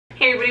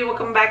everybody,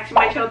 welcome back to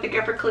my channel. Thank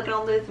you for clicking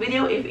on this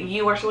video. If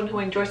you are someone who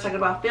enjoys talking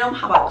about film,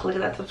 how about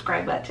clicking that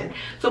subscribe button?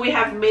 So we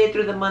have made it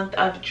through the month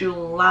of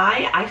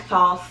July. I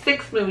saw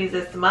 6 movies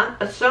this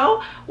month,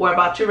 so we're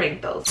about to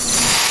rank those.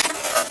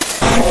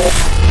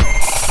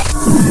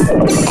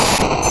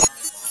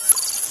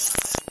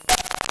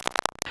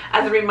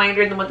 As a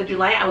reminder, in the month of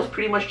July, I was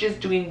pretty much just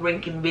doing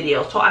ranking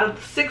videos. So out of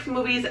the 6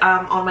 movies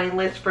on my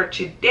list for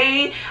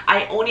today,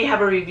 I only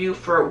have a review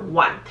for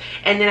 1.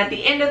 And then at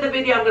the end of the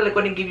video, I'm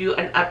going to give you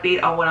an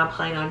update on what I'm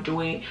planning on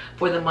doing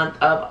for the month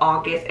of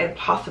August and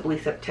possibly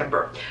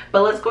September.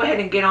 But let's go ahead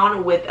and get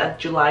on with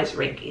July's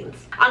rankings.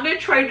 I'm going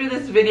to try to do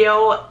this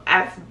video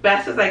as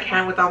best as I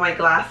can without my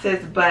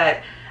glasses,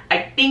 but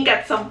I think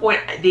at some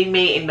point they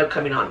may end up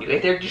coming on you.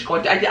 If they're just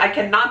going to, I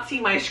cannot see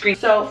my screen.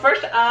 So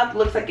first up,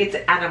 looks like it's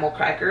Animal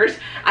Crackers.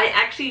 I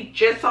actually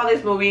just saw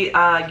this movie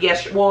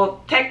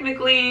well,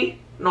 technically,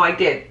 no, I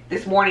did.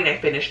 This morning I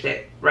finished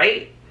it,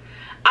 right?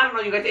 I don't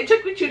know, you guys. It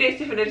took me 2 days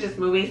to finish this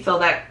movie, so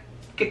that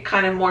could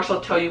kind of more so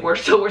tell you where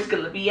it's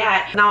gonna be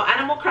at. Now,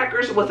 Animal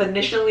Crackers was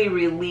initially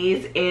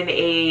released in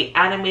a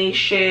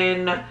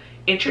animation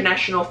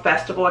international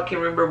festival. I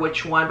can't remember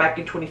which one, back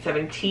in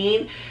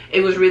 2017.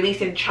 It was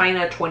released in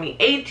China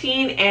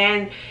 2018,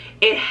 and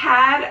it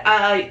had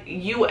a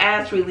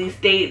US release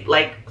date,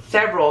 like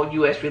several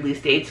US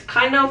release dates.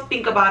 Kind of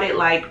think about it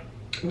like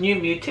New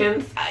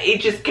Mutants.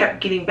 It just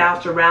kept getting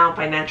bounced around,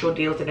 financial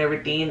deals and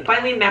everything.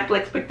 Finally,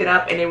 Netflix picked it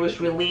up and it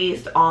was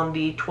released on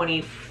the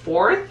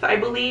 24th, I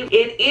believe.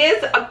 It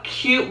is a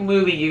cute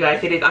movie, you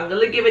guys. It is. I'm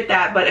gonna give it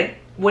that, but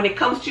when it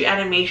comes to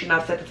animation,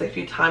 I've said this a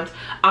few times,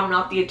 I'm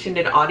not the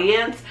intended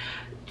audience.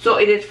 So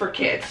it is for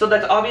kids. So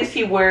that's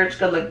obviously where it's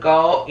gonna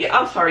go. Yeah,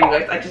 I'm sorry,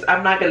 you guys.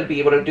 I'm not gonna be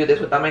able to do this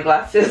without my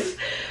glasses.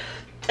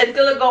 It's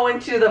gonna go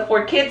into the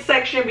for kids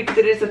section because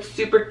it is a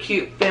super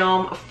cute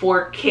film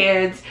for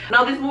kids.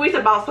 Now, this movie is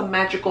about some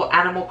magical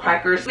animal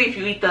crackers. If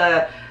you eat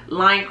the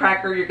lion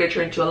cracker, you're gonna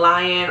turn into a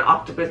lion,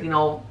 octopus, you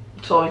know,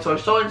 so and so,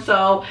 so and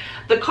so.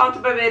 The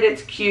concept of it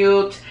is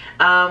cute.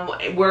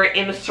 We're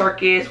in a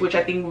circus, which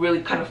I think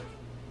really kind of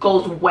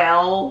goes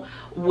well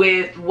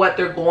with what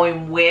they're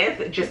going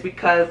with, just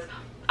because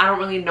I don't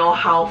really know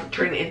how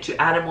turning into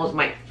animals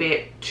might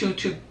fit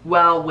too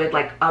well with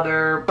like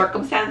other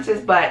circumstances,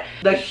 but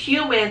the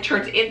human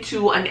turns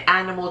into an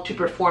animal to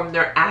perform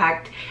their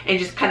act and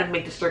just kind of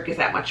make the circus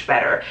that much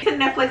better. It's a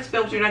Netflix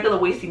film, so you're not gonna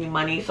waste any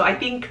money. So I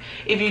think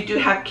if you do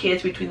have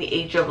kids between the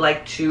age of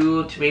like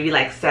 2 to maybe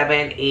like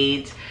 7,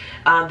 8,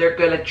 they're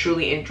gonna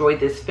truly enjoy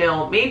this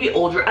film. Maybe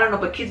older, I don't know,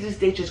 but kids these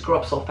days just grow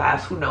up so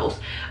fast, who knows.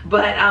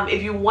 But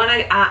if you want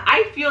to,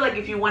 I feel like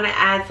if you want to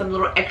add some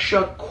little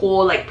extra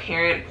cool like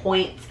parent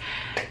points,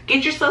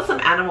 get yourself some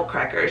Animal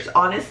Crackers,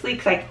 honestly,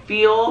 because I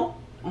feel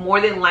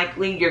more than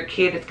likely your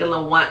kid is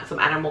gonna want some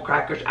Animal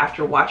Crackers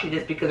after watching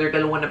this, because they're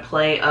gonna want to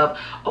play of,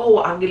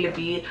 oh, I'm gonna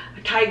be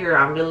a tiger,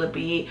 I'm gonna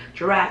be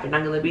giraffe, and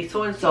I'm gonna be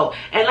so and so,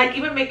 and like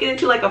even make it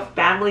into like a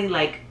family,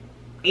 like,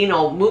 you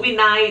know, movie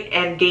night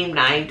and game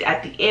night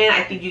at the end.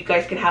 I think you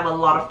guys can have a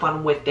lot of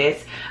fun with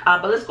this.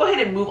 But let's go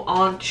ahead and move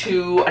on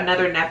to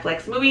another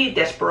Netflix movie,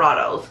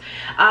 Desperados.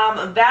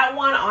 That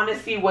one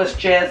honestly was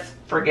just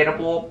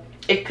forgettable.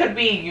 It could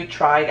be You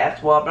Tried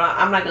as well, but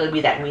I'm not going to be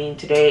that mean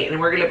today, and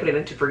we're going to put it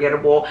into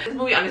forgettable. This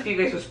movie, honestly,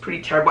 you guys, was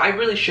pretty terrible. I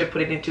really should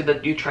put it into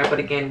the You Tried, but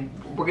again,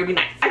 we're going to be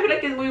nice. I feel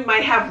like this movie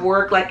might have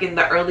worked like in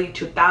the early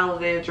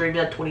 2000s or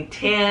even the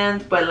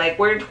 2010s, but like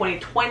we're in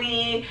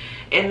 2020,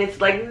 and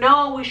it's like,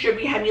 no, we should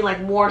be having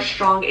like more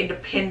strong,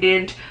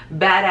 independent,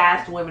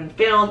 badass women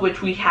films,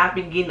 which we have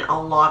been getting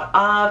a lot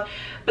of.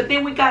 But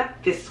then we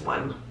got this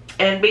one,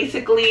 and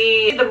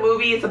basically the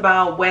movie is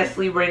about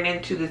Wesley running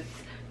into this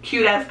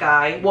cute ass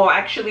guy. Well,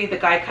 actually the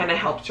guy kind of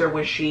helps her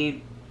when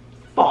she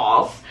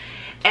falls,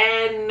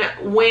 and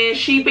when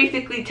she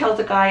basically tells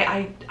the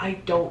guy, I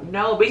don't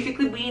know,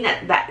 basically being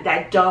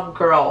that dumb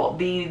girl,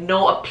 the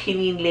no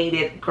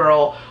opinionated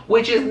girl,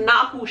 which is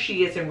not who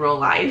she is in real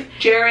life.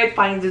 Jared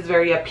finds this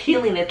very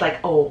appealing. It's like,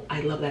 oh,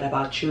 I love that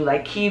about you.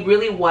 Like, he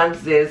really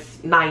wants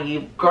this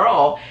naive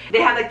girl.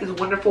 They have like this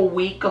wonderful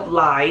week of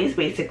lies,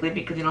 basically,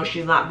 because, you know,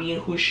 she's not being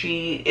who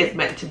she is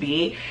meant to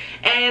be,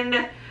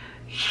 and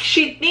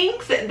she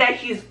thinks that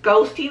he's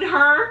ghosting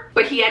her,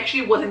 but he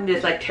actually wasn't in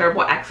this like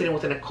terrible accident,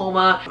 was in a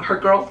coma.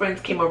 Her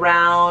girlfriends came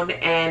around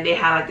and they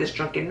had like this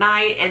drunken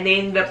night, and they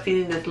ended up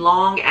sending this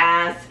long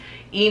ass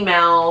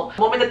email.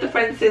 The moment that the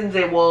friend sends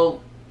it,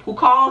 well, who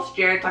calls?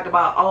 Jared, talk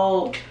about,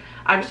 oh,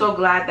 I'm so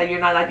glad that you're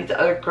not like these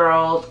other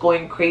girls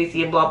going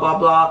crazy and blah blah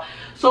blah.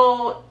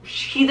 So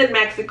he's in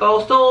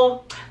Mexico,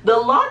 so the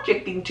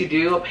logic thing to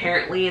do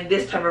apparently in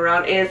this time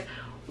around is,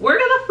 we're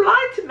gonna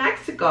fly to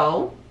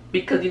Mexico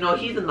because, you know,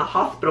 he's in the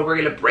hospital. We're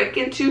gonna break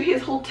into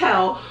his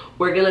hotel,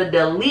 we're gonna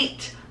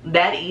delete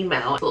that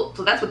email. So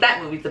that's what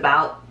that movie's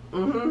about.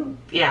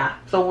 Yeah,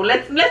 so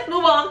let's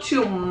move on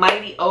to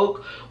Mighty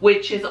Oak,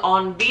 which is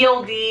on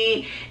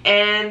VOD,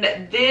 and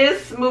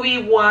this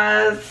movie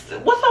was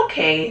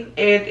okay.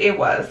 It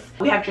was.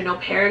 We have Janelle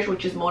Parrish,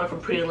 which is Mona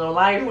from Pretty Little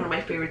Liars, one of my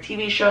favorite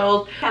TV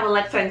shows. We have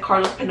Alexa and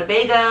Carlos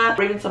Penavega.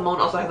 Raven-Symoné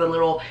also has a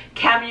little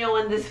cameo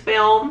in this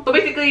film. So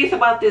basically it's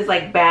about this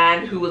like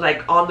band who was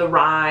like on the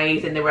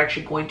rise, and they were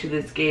actually going to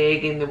this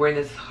gig, and they were in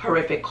this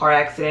horrific car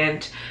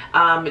accident.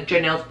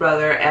 Janelle's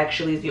brother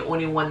actually is the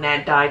only one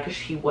that died because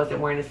he wasn't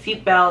wearing a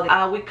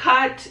seatbelt. We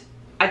cut,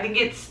 I think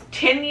it's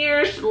 10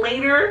 years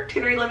later,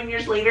 10 or 11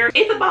 years later.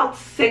 It's about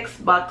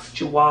 $6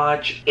 to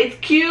watch. It's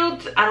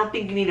cute. I don't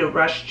think you need to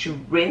rush to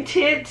rent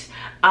it.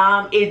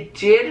 It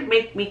did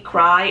make me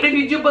cry. But if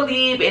you do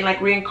believe in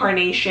like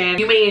reincarnation,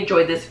 you may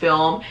enjoy this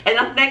film. And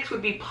up next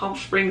would be Palm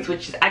Springs,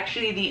 which is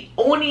actually the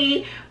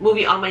only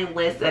movie on my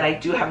list that I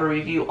do have a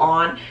review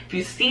on. If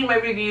you've seen my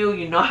review,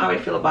 you know how I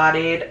feel about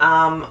it.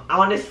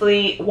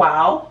 Honestly,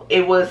 wow,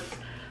 it was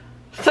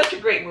such a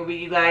great movie,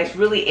 you guys.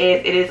 Really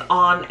is. It is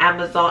on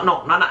Amazon.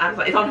 No, not on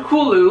Amazon. It's on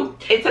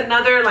Hulu. It's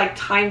another like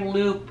time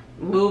loop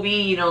movie,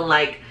 you know,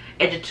 like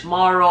Edge of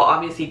Tomorrow,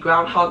 obviously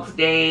Groundhog's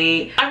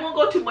Day. I won't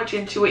go too much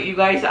into it, you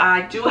guys.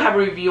 I do have a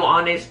review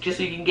on it just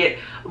so you can get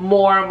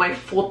more of my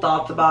full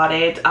thoughts about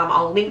it.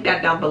 I'll link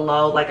that down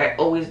below like I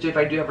always do if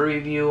I do have a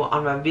review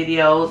on my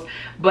videos.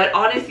 But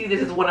honestly,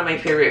 this is one of my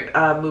favorite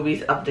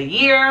movies of the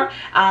year.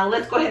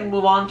 Let's go ahead and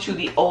move on to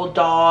The Old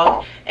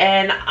Dog.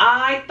 And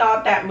I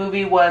thought that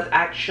movie was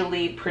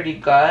actually pretty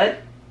good.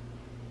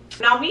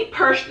 Now, me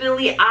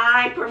personally,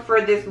 I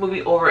prefer this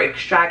movie over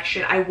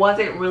Extraction. I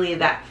wasn't really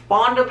that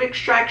fond of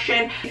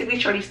Extraction. Basically,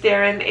 Charlize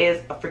Theron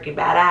is a freaking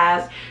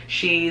badass.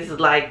 She's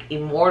like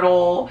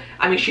immortal.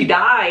 I mean, she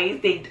dies.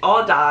 They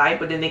all die,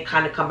 but then they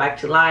kind of come back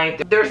to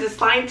life. There's a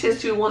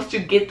scientist who wants to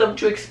get them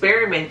to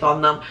experiment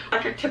on them.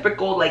 Not your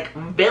typical like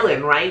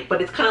villain, right?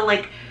 But it's kind of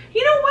like,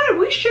 you know what?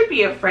 We should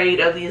be afraid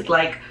of these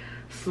like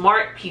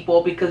smart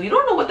people, because you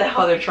don't know what the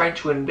hell they're trying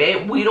to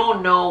invent. We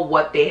don't know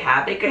what they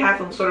have. They could have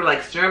some sort of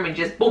like serum and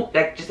just boom,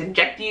 that just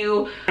inject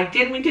you. I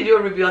did mean to do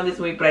a review on this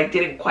movie, but I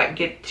didn't quite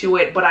get to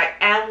it. But I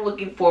am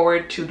looking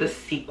forward to the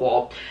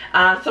sequel.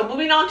 So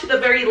moving on to the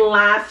very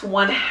last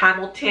one,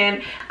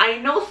 Hamilton. I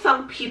know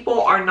some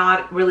people are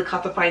not really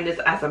classifying this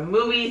as a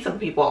movie. Some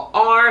people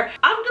are.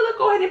 I'm gonna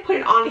go ahead and put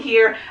it on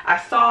here. I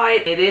saw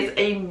it. It is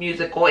a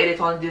musical. It is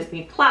on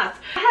Disney Plus.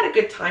 I had a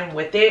good time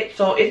with it,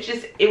 so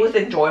it was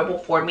enjoyable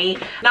for me.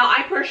 Now,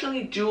 I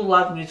personally do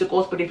love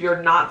musicals, but if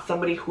you're not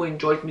somebody who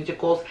enjoys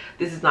musicals,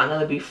 this is not going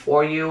to be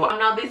for you.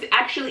 Now, this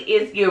actually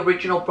is the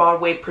original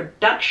Broadway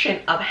production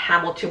of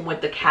Hamilton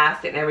with the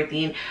cast and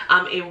everything.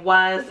 It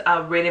was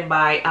written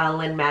by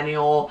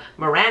Lin-Manuel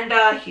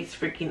Miranda. He's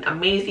freaking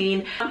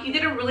amazing. He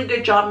did a really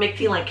good job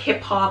mixing like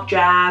hip-hop,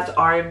 jazz,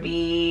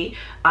 R&B,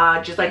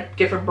 just like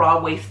different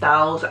Broadway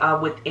styles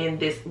within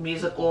this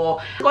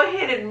musical. Go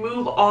ahead and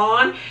move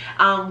on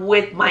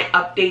with my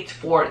updates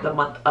for the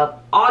month of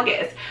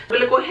August. I'm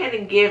gonna go ahead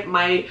and give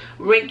my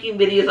ranking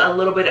videos a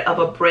little bit of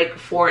a break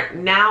for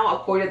now.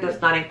 Of course, it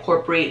does not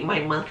incorporate my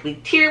monthly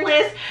tier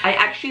list. I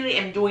actually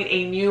am doing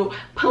a new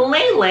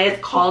playlist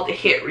called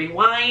Hit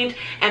Rewind,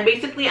 and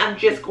basically I'm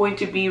just going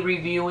to be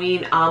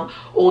reviewing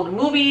old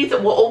movies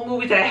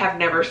that I have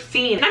never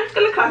seen. And I'm just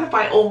gonna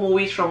classify old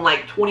movies from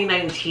like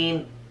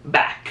 2019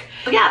 back.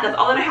 So yeah, that's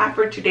all that I have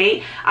for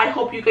today. I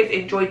hope you guys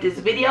enjoyed this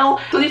video.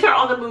 So these are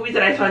all the movies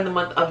that I saw in the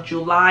month of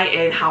July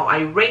and how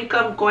I rank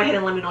them. Go ahead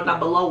and let me know down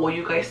below what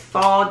you guys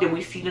saw. Did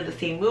we see the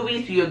same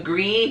movies? Do you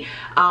agree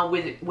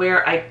with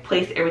where I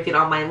placed everything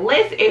on my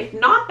list? If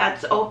not,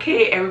 that's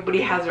okay.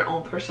 Everybody has their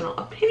own personal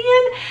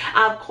opinion.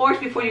 Of course,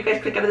 before you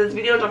guys click out of this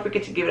video, don't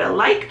forget to give it a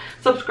like.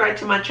 Subscribe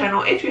to my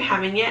channel if you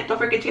haven't yet. Don't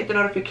forget to hit the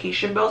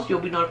notification bell so you'll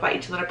be notified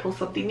each time that I post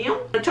something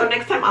new. Until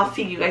next time, I'll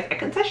see you guys at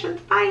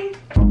concessions. Bye.